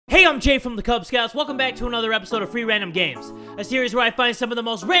Hey, I'm Jay from the Kubz Scouts. Welcome back to another episode of Free Random Games, a series where I find some of the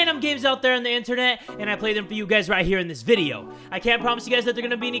most random games out there on the internet, and I play them for you guys right here in this video. I can't promise you guys that they're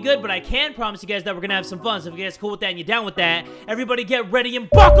going to be any good, but I can promise you guys that we're going to have some fun. So if you guys are cool with that and you're down with that, everybody get ready and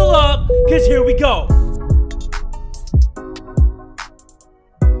buckle up, because here we go.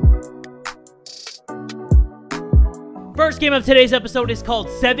 First game of today's episode is called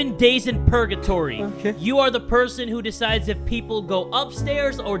 7 Days in Purgatory. Okay. You are the person who decides if people go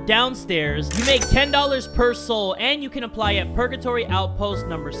upstairs or downstairs. You make $10 per soul, and you can apply at Purgatory Outpost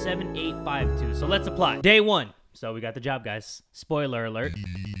number 7852. So let's apply. Day 1. So we got the job, guys. Spoiler alert.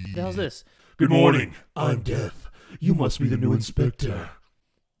 What the hell's this? Good morning. I'm Death. You must be the new inspector.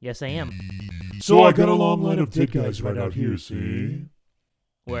 Yes, I am. So I got a long line of dead guys right out here, see?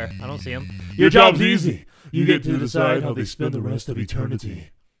 Where? I don't see them. Your job's easy. You get to decide how they spend the rest of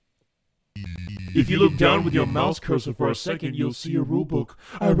eternity. If you look down with your mouse cursor for a second, you'll see a rulebook.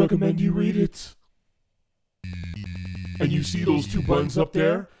 I recommend you read it. And you see those 2 buttons up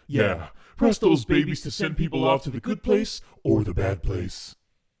there? Yeah. Press those babies to send people off to the good place or the bad place.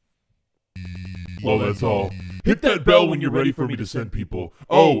 Well, that's all. Hit that bell when you're ready for me to send people.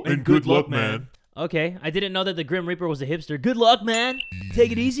 Oh, and good luck, man. Okay, I didn't know that the Grim Reaper was a hipster. Good luck, man.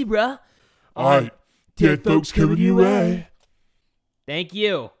 Take it easy, bruh. Alright, dead folks coming your way. Thank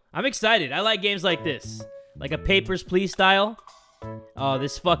you. I'm excited. I like games like this. Like a Papers, Please style. Oh,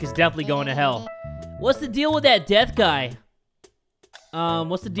 this fuck is definitely going to hell. What's the deal with that death guy?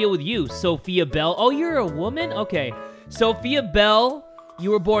 What's the deal with you? Sophia Bell. Oh, you're a woman? Okay. Sophia Bell,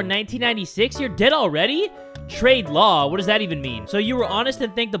 you were born 1996? You're dead already? Trade law, what does that even mean? So you were honest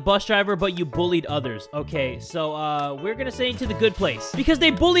and thanked the bus driver, but you bullied others. Okay, so we're gonna send you to the good place. Because they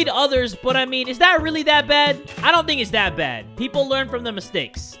bullied others, but I mean, is that really that bad? I don't think it's that bad. People learn from their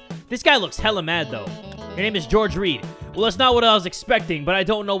mistakes. This guy looks hella mad, though. Your name is George Reed. Well, that's not what I was expecting, but I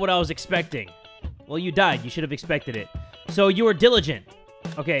don't know what I was expecting. Well, you died. You should have expected it. So you were diligent.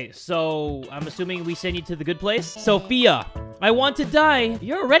 Okay, so I'm assuming we send you to the good place? Sophia, I want to die.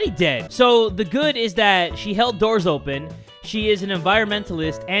 You're already dead. So the good is that she held doors open. She is an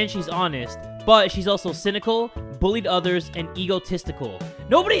environmentalist and she's honest, but she's also cynical, bullied others, and egotistical.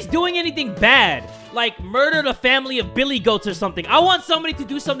 Nobody's doing anything bad, like murdered a family of billy goats or something. I want somebody to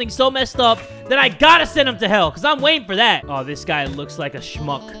do something so messed up that I gotta send them to hell, because I'm waiting for that. Oh, this guy looks like a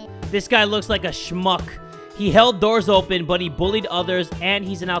schmuck. This guy looks like a schmuck. He held doors open, but he bullied others, and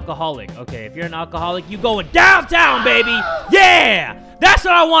he's an alcoholic. Okay, if you're an alcoholic, you going downtown, baby! Yeah! That's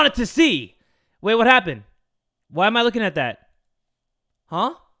what I wanted to see! Wait, what happened? Why am I looking at that?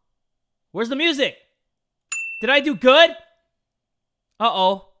 Huh? Where's the music? Did I do good?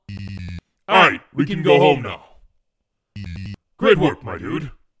 Uh-oh. Alright, we can go home now. Great work, my dude.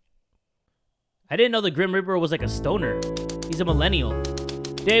 I didn't know the Grim Reaper was like a stoner. He's a millennial.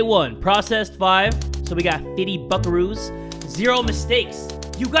 Day 1, processed 5. So we got 50 buckaroos, 0 mistakes.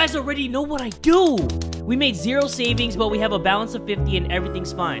 You guys already know what I do. We made 0 savings, but we have a balance of 50 and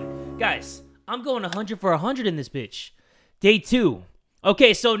everything's fine. Guys, I'm going 100 for 100 in this bitch. Day 2.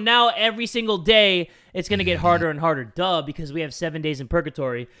 Okay, so now every single day, it's going to get harder and harder. Duh, because we have 7 days in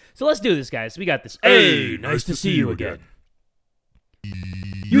purgatory. So let's do this, guys. We got this. Hey, nice to see you again.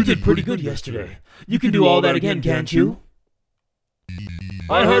 You did pretty good yesterday. You can do all that again, can't you?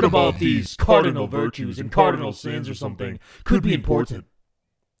 I heard about these cardinal virtues and cardinal sins or something. Could be important.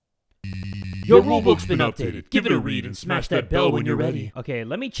 Your rulebook's been updated. Give it a read and smash that bell when you're ready. Okay,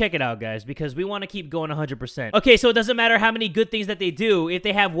 let me check it out, guys, because we want to keep going 100%. Okay, so it doesn't matter how many good things that they do. If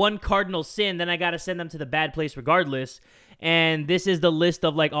they have 1 cardinal sin, then I gotta send them to the bad place regardless. And this is the list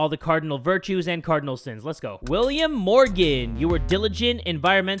of, like, all the cardinal virtues and cardinal sins. Let's go. William Morgan. You were diligent,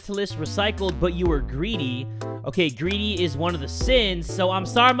 environmentalist, recycled, but you were greedy. Okay, greedy is one of the sins, so I'm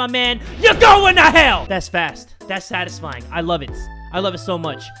sorry, my man. You're going to hell! That's fast. That's satisfying. I love it. I love it so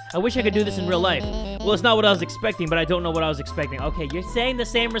much. I wish I could do this in real life. Well, it's not what I was expecting, but I don't know what I was expecting. Okay, you're saying the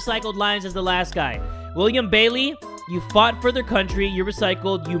same recycled lines as the last guy. William Bailey, you fought for their country, you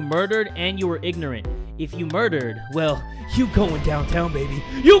recycled, you murdered, and you were ignorant. If you murdered, well, you going downtown, baby.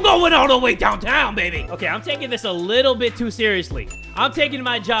 You going all the way downtown, baby. Okay, I'm taking this a little bit too seriously. I'm taking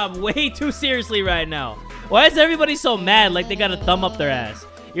my job way too seriously right now. Why is everybody so mad like they got a thumb up their ass?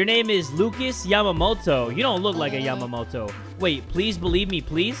 Your name is Lucas Yamamoto. You don't look like a Yamamoto. Wait, please believe me,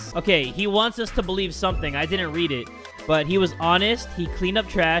 please? Okay, he wants us to believe something. I didn't read it. But he was honest. He cleaned up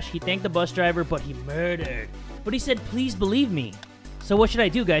trash. He thanked the bus driver, but he murdered. But he said, please believe me. So what should I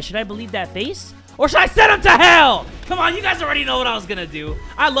do, guys? Should I believe that face? Or should I send them to hell? Come on, you guys already know what I was gonna do.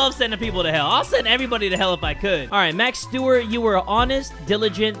 I love sending people to hell. I'll send everybody to hell if I could. All right, Max Stewart, you were honest,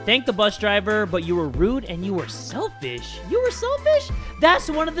 diligent, thanked the bus driver, but you were rude and you were selfish. You were selfish? That's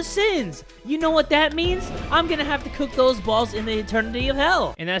one of the sins. You know what that means? I'm gonna have to cook those balls in the eternity of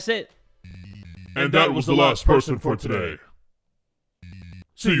hell. And that's it. And that was the last person for today.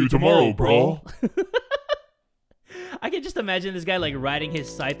 See you tomorrow, bro. I can just imagine this guy like riding his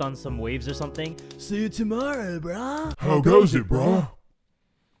scythe on some waves or something. See you tomorrow, brah. How goes it, bro?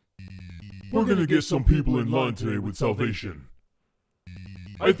 We're gonna get some people in line today with salvation.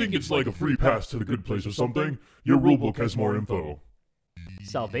 I think it's like a free pass to the good place or something. Your rulebook has more info.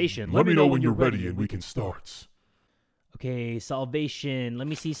 Salvation. Let me know when you're ready and we can start. Okay, salvation. Let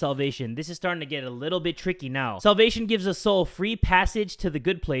me see salvation. This is starting to get a little bit tricky now. Salvation gives a soul free passage to the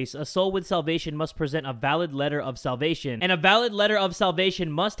good place. A soul with salvation must present a valid letter of salvation. And a valid letter of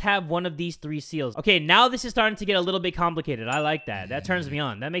salvation must have one of these 3 seals. Okay, now this is starting to get a little bit complicated. I like that. That turns me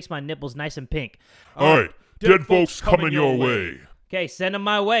on. That makes my nipples nice and pink. Alright, dead folks coming your way. Okay, send them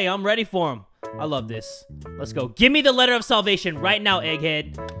my way. I'm ready for them. I love this. Let's go. Give me the letter of salvation right now,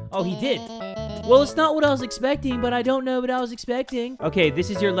 egghead. Oh, he did. Well, it's not what I was expecting, but I don't know what I was expecting. Okay,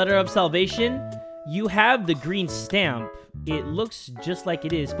 this is your letter of salvation. You have the green stamp. It looks just like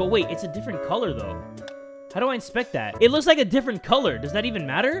it is. But wait, it's a different color, though. How do I inspect that? It looks like a different color. Does that even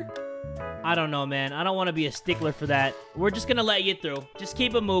matter? I don't know, man. I don't want to be a stickler for that. We're just going to let you through. Just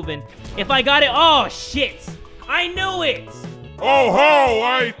keep it moving. If I got it... Oh, shit. I knew it. Oh ho!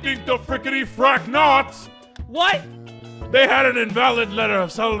 I think the frickety frack not! What? They had an invalid letter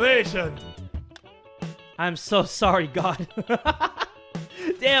of salvation. I'm so sorry, God.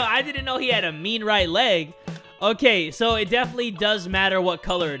 Damn, I didn't know he had a mean right leg. Okay, so it definitely does matter what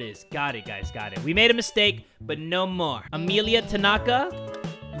color it is. Got it, guys, got it. We made a mistake, but no more. Amelia Tanaka,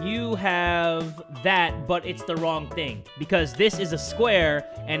 you have that, but it's the wrong thing. Because this is a square,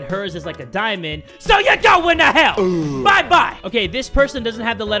 and hers is like a diamond. So you're going to hell! Bye-bye! Okay, this person doesn't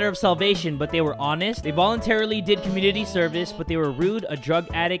have the letter of salvation, but they were honest. They voluntarily did community service, but they were rude, a drug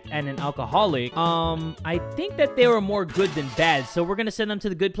addict, and an alcoholic. I think that they were more good than bad, so we're gonna send them to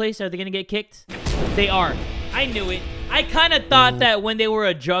the good place. Are they gonna get kicked? They are. I knew it. I kind of thought that when they were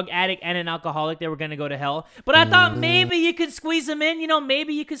a drug addict and an alcoholic, they were going to go to hell. But I thought maybe you could squeeze them in. You know,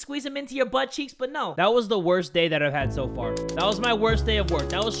 maybe you could squeeze them into your butt cheeks. But no, that was the worst day that I've had so far. That was my worst day of work.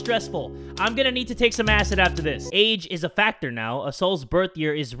 That was stressful. I'm going to need to take some acid after this. Age is a factor now. A soul's birth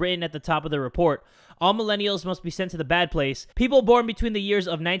year is written at the top of the report. All millennials must be sent to the bad place. People born between the years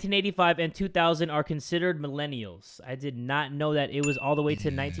of 1985 and 2000 are considered millennials. I did not know that it was all the way to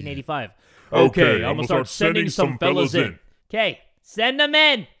 1985. Okay, I'm gonna start sending some fellas in. Okay, send them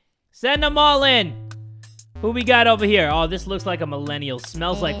in. Send them all in. Who we got over here? Oh, this looks like a millennial.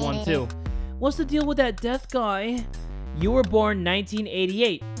 Smells like one, too. What's the deal with that death guy? You were born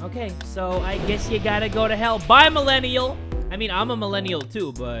 1988. Okay, so I guess you gotta go to hell. Bye, millennial. I mean, I'm a millennial,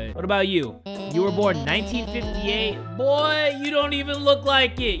 too, but what about you? You were born 1958. Boy, you don't even look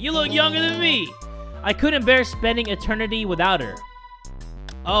like it. You look younger than me. I couldn't bear spending eternity without her.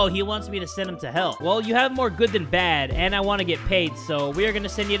 Oh, he wants me to send him to hell. Well, you have more good than bad, and I want to get paid, so we're going to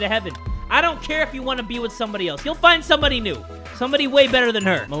send you to heaven. I don't care if you want to be with somebody else. You'll find somebody new. Somebody way better than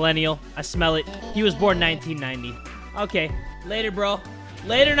her. Millennial. I smell it. He was born 1990. Okay. Later, bro.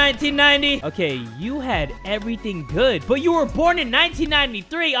 Later, 1990. Okay, you had everything good, but you were born in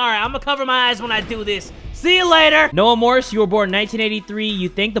 1993. All right, I'm going to cover my eyes when I do this. See you later. Noah Morris, you were born 1983. You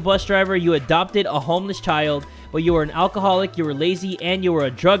thanked the bus driver. You adopted a homeless child. But you were an alcoholic, you were lazy, and you were a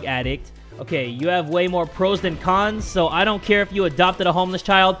drug addict. Okay, you have way more pros than cons, so I don't care if you adopted a homeless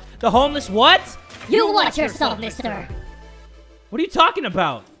child. The homeless what? You watch yourself, mister. What are you talking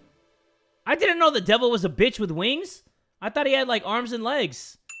about? I didn't know the devil was a bitch with wings. I thought he had, like, arms and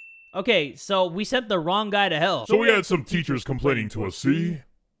legs. Okay, so we sent the wrong guy to hell. So we had some teachers complaining to us, see?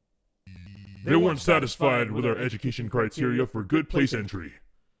 They weren't satisfied with our education criteria for good place entry.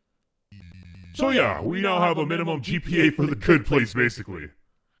 So yeah, we now have a minimum GPA for the good place, basically.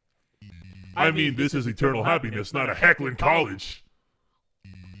 I mean, this is eternal happiness, not a heckling college.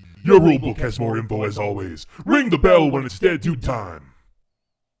 Your rulebook has more info as always. Ring the bell when it's dead dude time.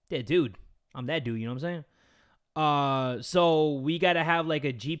 Dead dude. I'm that dude, you know what I'm saying? So we gotta have like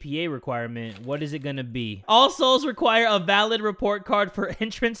a GPA requirement. What is it gonna be? All souls require a valid report card for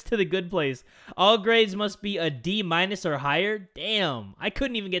entrance to the good place. All grades must be a D- or higher. Damn, I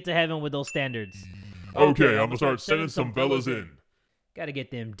couldn't even get to heaven with those standards. Okay, I'm gonna start sending some fellas in. Gotta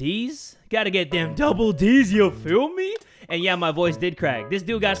get them D's. Gotta get them double D's, you feel me? And yeah, my voice did crack. This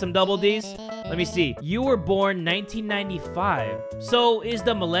dude got some double D's. Let me see. You were born 1995. So is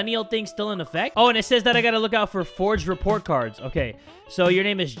the millennial thing still in effect? Oh, and it says that I gotta look out for forged report cards. Okay, so your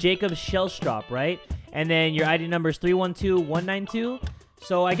name is Jacob Shellstrop, right? And then your ID number is 312192.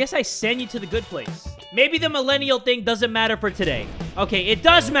 So I guess I send you to the good place. Maybe the millennial thing doesn't matter for today. Okay, it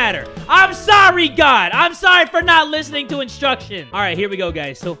does matter. I'm sorry, God. I'm sorry for not listening to instruction. All right, here we go,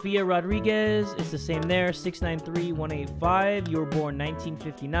 guys. Sophia Rodriguez. It's the same there. 693185. You were born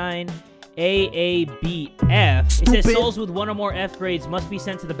 1959. AABF. It says souls with one or more F grades must be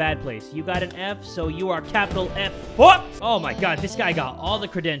sent to the bad place. You got an F, so you are capital F. What? Oh my God, this guy got all the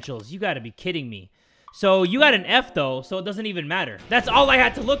credentials. You gotta be kidding me. So you got an F though, so it doesn't even matter. That's all I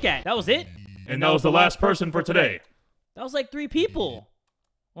had to look at. That was it? And that was the last person for today. That was like 3 people.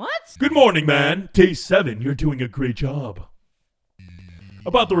 What? Good morning, man. Day 7, you're doing a great job.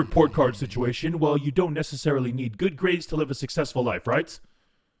 About the report card situation, well, you don't necessarily need good grades to live a successful life, right?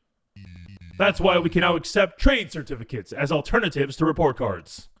 That's why we can now accept trade certificates as alternatives to report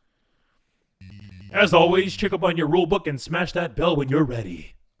cards. As always, check up on your rulebook and smash that bell when you're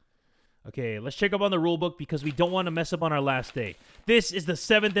ready. Okay, let's check up on the rule book because we don't want to mess up on our last day. This is the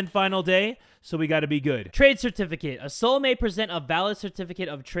 7th and final day, so we got to be good. Trade certificate. A soul may present a valid certificate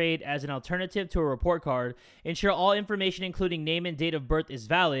of trade as an alternative to a report card. Ensure all information including name and date of birth is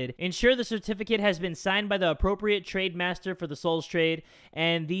valid. Ensure the certificate has been signed by the appropriate trade master for the soul's trade.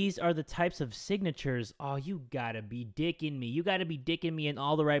 And these are the types of signatures. Oh, you got to be dicking me. You got to be dicking me in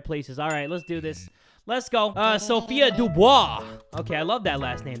all the right places. All right, let's do this. Let's go. Sophia Dubois. Okay, I love that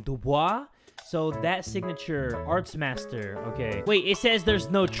last name. Dubois. So that signature, Arts Master. Okay. Wait, it says there's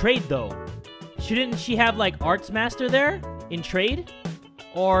no trade, though. Shouldn't she have, like, Arts Master there in trade?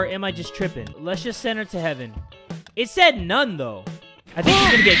 Or am I just tripping? Let's just send her to heaven. It said none, though. I think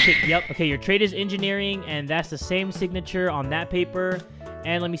she's gonna get kicked. Yep. Okay, your trade is engineering, and that's the same signature on that paper.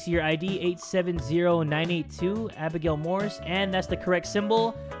 And let me see your ID, 870982, Abigail Morse, and that's the correct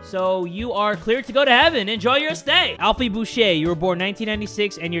symbol. So you are cleared to go to heaven. Enjoy your stay. Alfie Boucher, you were born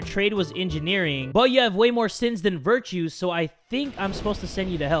 1996, and your trade was engineering. But you have way more sins than virtues, so I think I'm supposed to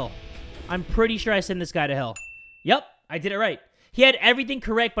send you to hell. I'm pretty sure I send this guy to hell. Yep, I did it right. He had everything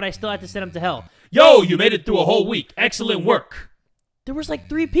correct, but I still had to send him to hell. Yo, you made it through a whole week. Excellent work. There was like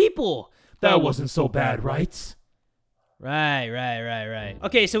 3 people. That wasn't so bad, right? Right.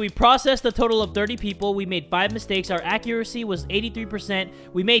 Okay, so we processed a total of 30 people. We made 5 mistakes. Our accuracy was 83%.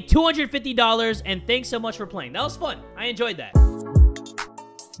 We made $250, and thanks so much for playing. That was fun. I enjoyed that.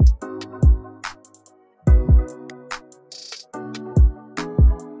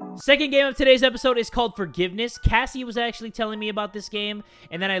 Second game of today's episode is called Forgiveness. Cassie was actually telling me about this game,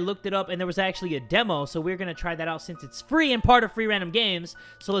 and then I looked it up, and there was actually a demo, so we're going to try that out since it's free and part of free random games.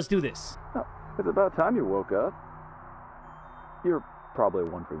 So let's do this. Oh, it's about time you woke up. You're probably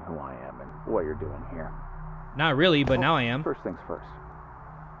wondering who I am and what you're doing here. Not really, but now I am. First things first.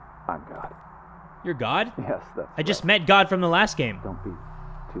 I'm God. You're God? Yes, that's I just met God from the last game. Don't be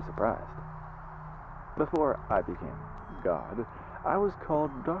too surprised. Before I became God, I was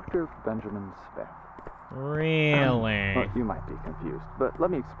called Dr. Benjamin Smith. Really? Well, you might be confused, but let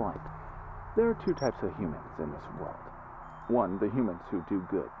me explain. There are 2 types of humans in this world. 1, the humans who do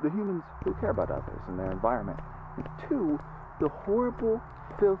good. The humans who care about others and their environment. And 2, the horrible,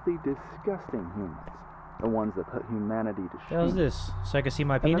 filthy, disgusting humans. The ones that put humanity to shame. How's this? So I can see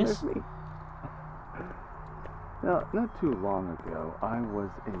my penis? And then there's me. Now, not too long ago, I was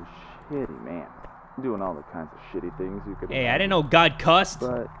a shitty man. Doing all the kinds of shitty things you could Hey, imagine. I didn't know God cussed.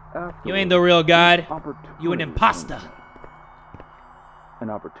 But You ain't the real God. You an opportunity imposter. came to me. An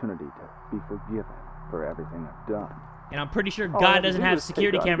opportunity to be forgiven for everything I've done. And I'm pretty sure All I God had to doesn't do have was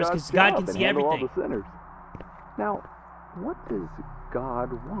security take on cameras God's because God job can and see handle all everything. the sinners. Now, what does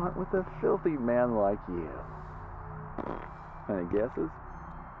God want with a filthy man like you? Any guesses?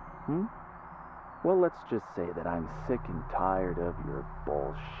 Well, let's just say that I'm sick and tired of your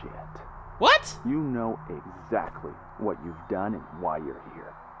bullshit. What? You know exactly what you've done and why you're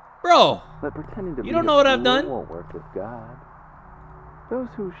here. Bro, But pretending to you be don't a know what I've fool done. won't work with God. Those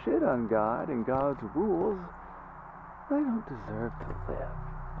who shit on God and God's rules, they don't deserve to live.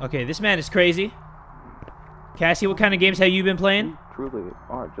 Okay, this man is crazy. Cassie, what kind of games have you been playing? You truly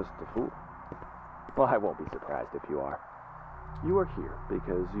are just a fool. Well, I won't be surprised if you are. You are here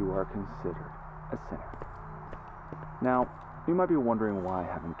because you are considered a sinner. Now, you might be wondering why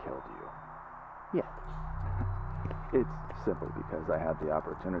I haven't killed you yet. It's simply because I had the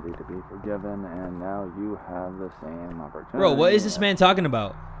opportunity to be forgiven, and now you have the same opportunity. Bro, what is this man talking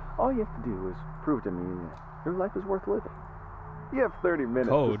about? All you have to do is prove to me that your life is worth living. You have 30 minutes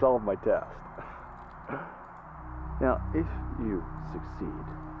to solve my test. Now, if you succeed,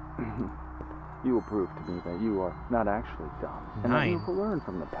 you will prove to me that you are not actually dumb. And that you will learn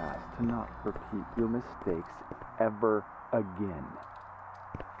from the past to not repeat your mistakes ever again.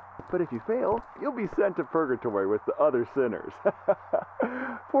 But if you fail, you'll be sent to purgatory with the other sinners.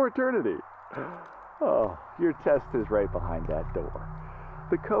 For eternity. Oh, your test is right behind that door.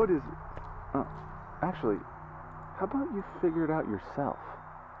 The code is... actually, how about you figure it out yourself?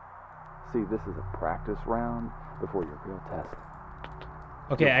 See, this is a practice round before your real test.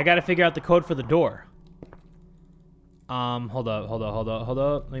 Okay, I gotta figure out the code for the door. Hold up.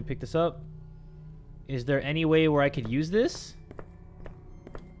 Let me pick this up. Is there any way where I could use this?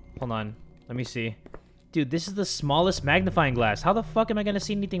 Hold on. Let me see. Dude, this is the smallest magnifying glass. How the fuck am I gonna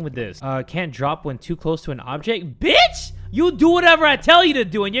see anything with this? Can't drop when too close to an object? Bitch! You do whatever I tell you to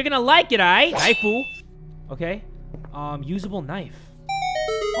do and you're gonna like it, alright? Lifu. Okay. Usable knife.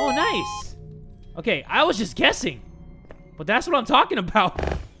 Oh, nice. Okay, I was just guessing. But that's what I'm talking about.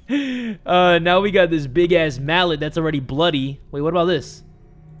 Now we got this big-ass mallet that's already bloody. Wait, what about this?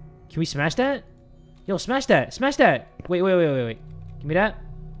 Can we smash that? Yo, smash that. Smash that. Wait. Give me that.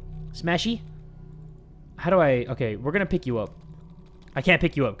 Smashy. How do I... Okay, we're gonna pick you up. I can't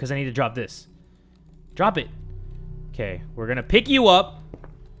pick you up because I need to drop this. Drop it. Okay, we're gonna pick you up.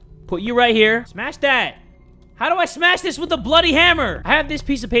 Put you right here. Smash that. How do I smash this with a bloody hammer? I have this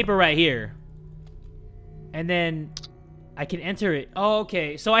piece of paper right here. And then I can enter it. Oh,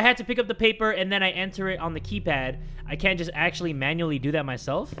 okay. So I had to pick up the paper and then I enter it on the keypad. I can't just actually manually do that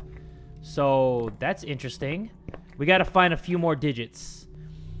myself. So that's interesting. We gotta find a few more digits.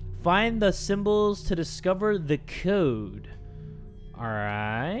 Find the symbols to discover the code.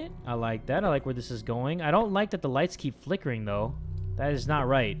 Alright. I like that. I like where this is going. I don't like that the lights keep flickering, though. That is not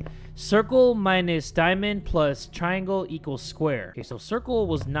right. Circle minus diamond plus triangle equals square. Okay, so circle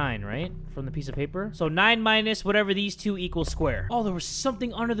was 9, right? From the piece of paper. So 9 minus whatever these two equals square. Oh, there was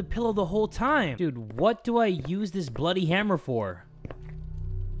something under the pillow the whole time. Dude, what do I use this bloody hammer for?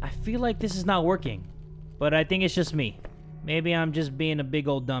 I feel like this is not working. But I think it's just me. Maybe I'm just being a big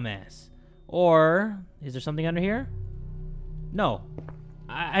old dumbass. Or, is there something under here? No.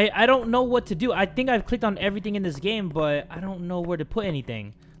 I don't know what to do. I think I've clicked on everything in this game, but I don't know where to put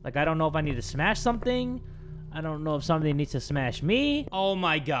anything. Like, I don't know if I need to smash something. I don't know if something needs to smash me. Oh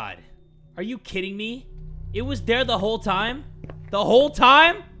my god. Are you kidding me? It was there the whole time? The whole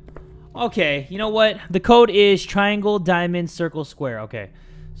time? Okay, you know what? The code is triangle, diamond, circle, square. Okay,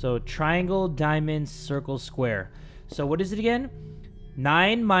 so triangle, diamond, circle, square. So what is it again?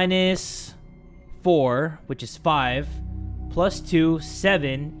 9 minus 4, which is 5, plus 2,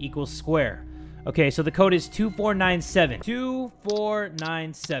 7 equals square. Okay, so the code is 2497.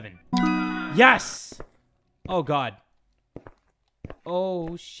 2497. Yes! Oh, God.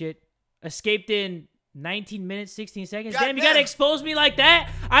 Oh, shit. Escaped in 19 minutes, 16 seconds. Damn, you gotta expose me like that?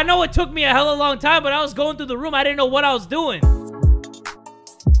 I know it took me a hella long time, but I was going through the room. I didn't know what I was doing.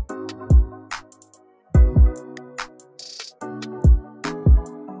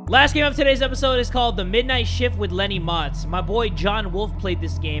 Last game of today's episode is called The Midnight Shift with Lenny Motz. My boy John Wolfe played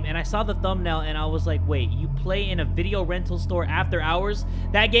this game, and I saw the thumbnail, and I was like, wait, you play in a video rental store after hours?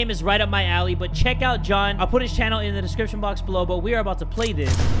 That game is right up my alley, but check out John. I'll put his channel in the description box below, but we are about to play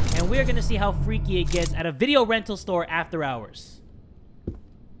this, and we're going to see how freaky it gets at a video rental store after hours.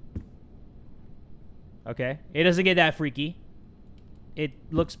 Okay, it doesn't get that freaky. It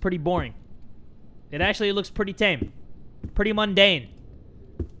looks pretty boring. It actually looks pretty tame. Pretty mundane.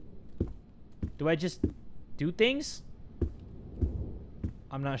 Do I just do things?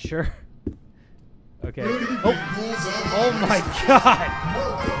 I'm not sure. Okay. Oh my god!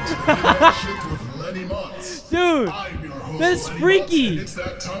 Dude, that's freaky! It's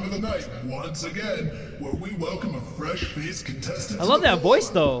that time of the night once again where we welcome a fresh-faced contestant. I love that voice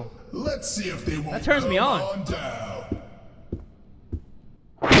though. Let's see if they won't. That turns me on. Down.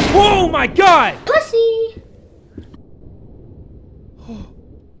 Oh my god! Pussy!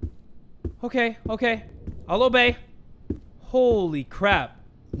 Okay, okay. I'll obey. Holy crap.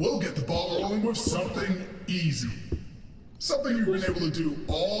 We'll get the ball rolling with something easy. Something you've been able to do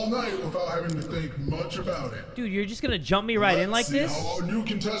all night without having to think much about it. Dude, you're just gonna jump me right in like this? Let's see how our new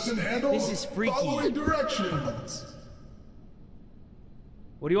contestant handles This is freaky. following directions.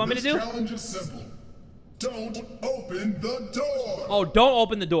 What do you want me to do? This challenge is simple. Don't open the door. Oh, don't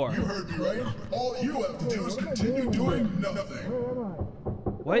open the door. You heard me right. All you have to do is continue doing nothing.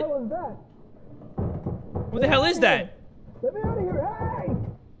 What? What the hell is that? Let me out of here! Hey!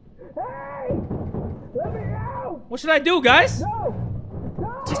 Hey! Let me out! What should I do, guys? No!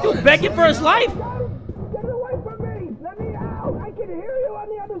 No! He's still begging for his life. Get it away from me! Let me out! I hear you on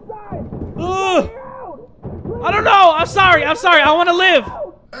the other side. Ugh. Get out. I don't know. I'm sorry. I'm sorry. I want to live.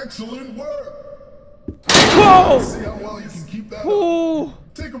 Excellent work. Whoa. See how well you can keep that up. Ooh.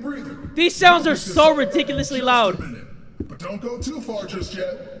 Take a breather. These sounds are so ridiculously loud. But don't go too far just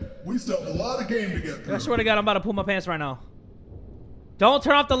yet. We still have a lot of game to get through. I swear to God, I'm about to pull my pants right now. Don't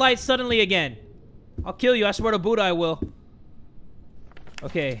turn off the lights suddenly again. I'll kill you. I swear to Buddha, I will.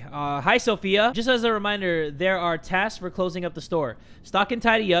 Okay, hi Sophia. Just as a reminder, there are tasks for closing up the store. Stock and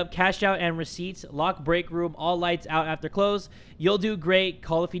tidy up, cash out and receipts, lock break room, all lights out after close. You'll do great.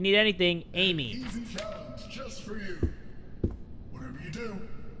 Call if you need anything. Amy. Easy challenge just for you. Whatever you do,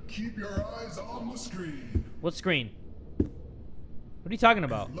 keep your eyes on the screen. What screen? What are you talking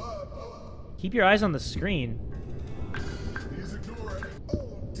about? Keep your eyes on the screen. Please ignore it.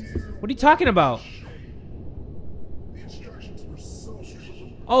 Oh dear. What are you talking about? The instructions were so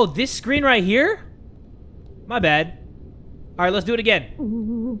strict. Oh, this screen right here? My bad. All right, let's do it again.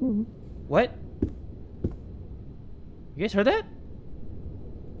 What? You guys heard that?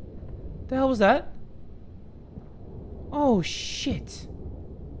 The hell was that? Oh, shit.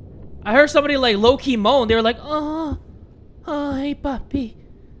 I heard somebody like low-key moan. They were like, hey, papi.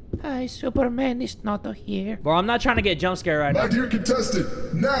 Hi, Superman is not here. Bro, I'm not trying to get jump scared right now. My dear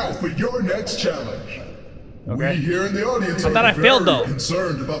contestant, now for your next challenge. Okay. We here in the audience I thought I very failed, though.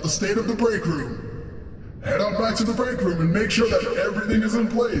 concerned about the state of the break room. Head on back to the break room and make sure that everything is in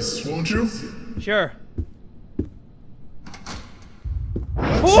place, won't you? Sure.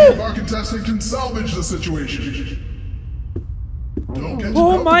 Let's see if our contestant can salvage the situation. Don't get too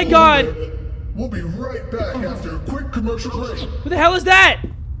Oh my comfortable God. in there. We'll be right back after a quick commercial break. Who the hell is that?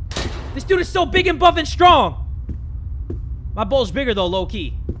 This dude is so big and buff and strong. My bowl's bigger though, low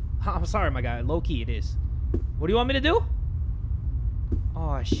key. I'm sorry, my guy. Low key it is. What do you want me to do?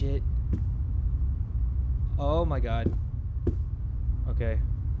 Oh shit. Oh my God. Okay.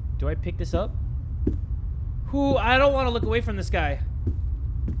 Do I pick this up? Who? I don't want to look away from this guy.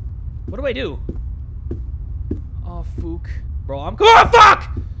 What do I do? Oh, Fook. Bro, I'm... Oh, fuck!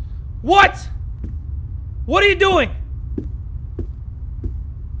 What? What are you doing?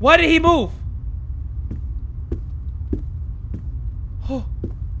 Why did he move? Oh.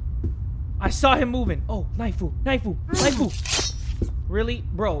 I saw him moving. Oh, Lifu. Lifu. Lifu. Really?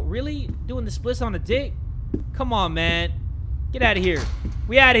 Bro, really? Doing the splits on a dick? Come on, man. Get out of here.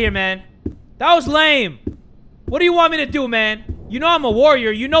 We out of here, man. That was lame. What do you want me to do, man? You know I'm a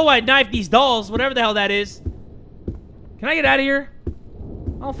warrior. You know I knife these dolls. Whatever the hell that is. Can I get out of here?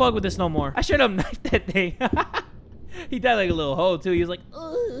 I don't fuck with this no more. I should have knifed that thing. He died like a little hoe, too. He was like,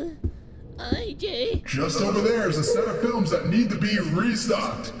 IJ. Just over there is a set of films that need to be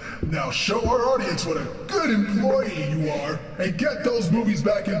restocked. Now show our audience what a good employee you are and get those movies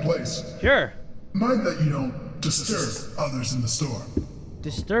back in place. Sure. Mind that you don't disturb others in the store.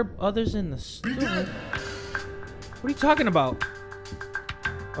 Disturb others in the store? Begin. What are you talking about?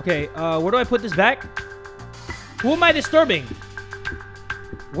 Okay, where do I put this back? Who am I disturbing?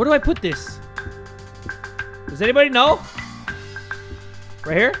 Where do I put this? Does anybody know?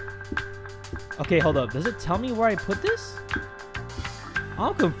 Right here? Okay, hold up. Does it tell me where I put this?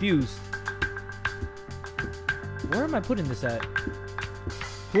 I'm confused. Where am I putting this at?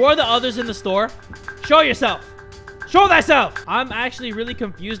 Who are the others in the store? Show yourself! Show thyself! I'm actually really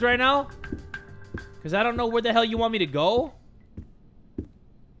confused right now. Because I don't know where the hell you want me to go.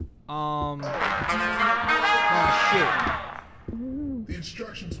 Oh, shit. The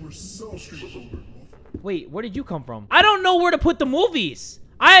instructions were so straightforward. Wait, where did you come from? I don't know where to put the movies.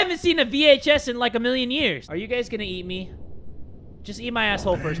 I haven't seen a VHS in like a million years. Are you guys gonna eat me? Just eat my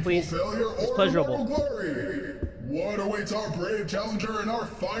asshole first, please. It's pleasurable. Glory. What awaits our brave challenger in our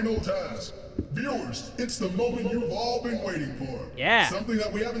final task? Viewers, it's the moment you've all been waiting for. Yeah. Something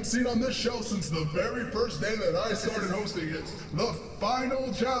that we haven't seen on this show since the very first day that I started hosting it. The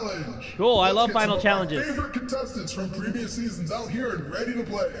final challenge. Cool, I love Let's get final some of our challenges. favorite contestants from previous seasons out here and ready to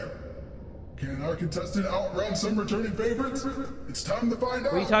play. Can our contestant outrun some returning favorites? It's time to find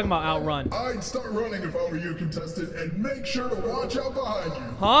out. What are you talking about, outrun? I'd start running if I were you, contestant, and make sure to watch out behind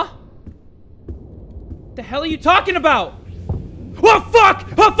you. Huh? The hell are you talking about? Oh, fuck!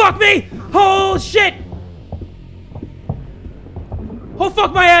 Oh, fuck me! Oh, shit! Oh,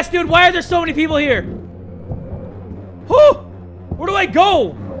 fuck my ass, dude! Why are there so many people here? Whew! Where do I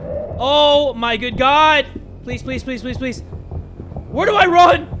go? Oh, my good God! Please, please, please, please, please. Where do I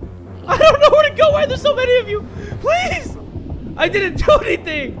run? I don't know where to go. Why are there so many of you? Please! I didn't do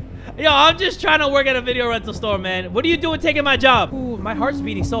anything. Yo, I'm just trying to work at a video rental store, man. What are you doing taking my job? Ooh, my heart's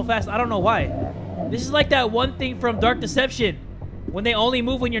beating so fast. I don't know why. This is like that one thing from Dark Deception. When they only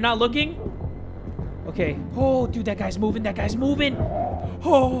move when you're not looking. Okay. Oh, dude, that guy's moving. That guy's moving.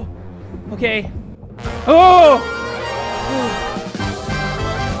 Oh. Okay. Oh.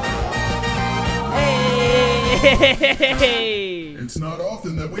 Hey. It's not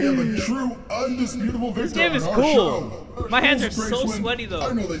often that we have a true, undisputable victor This game is on our cool. show. My hands are Rules so breaks when sweaty, though.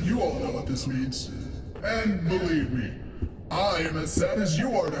 I know that you all know what this means. And believe me, I am as sad as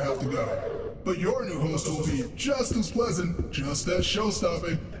you are to have to go. But your new host will be just as pleasant, just as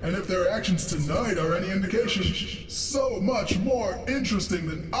show-stopping, and if their actions tonight are any indication, so much more interesting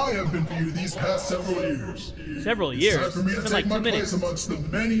than I have been for you these past several years. Several It's years. time for me to It's been take like my 2 place minutes. amongst the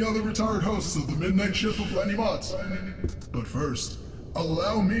many other retired hosts of the Midnight Shift with Lenny Motts. But first,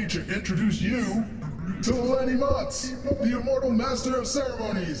 allow me to introduce you to Lenny Motts, the immortal master of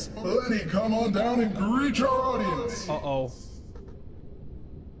ceremonies. Lenny, come on down and greet your audience. Uh-oh.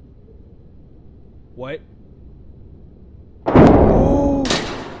 What? Oh.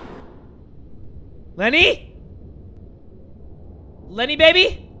 Lenny? Lenny,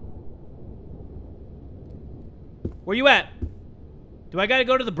 baby? Where you at? Do I gotta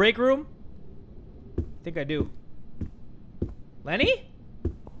go to the break room? I think I do. Lenny?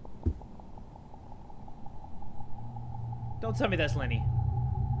 Don't tell me that's Lenny.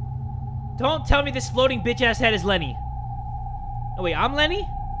 Don't tell me this floating bitch-ass head is Lenny. Oh, wait, I'm Lenny?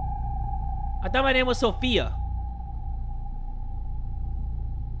 I thought my name was Sophia.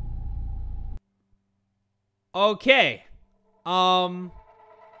 Okay. Sure.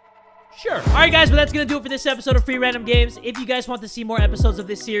 Alright guys, but that's gonna do it for this episode of Free Random Games. If you guys want to see more episodes of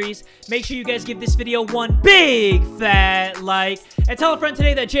this series, make sure you guys give this video one big fat like. And tell a friend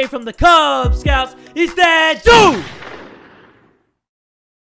today that Jay from the Kubz Scouts is that dude!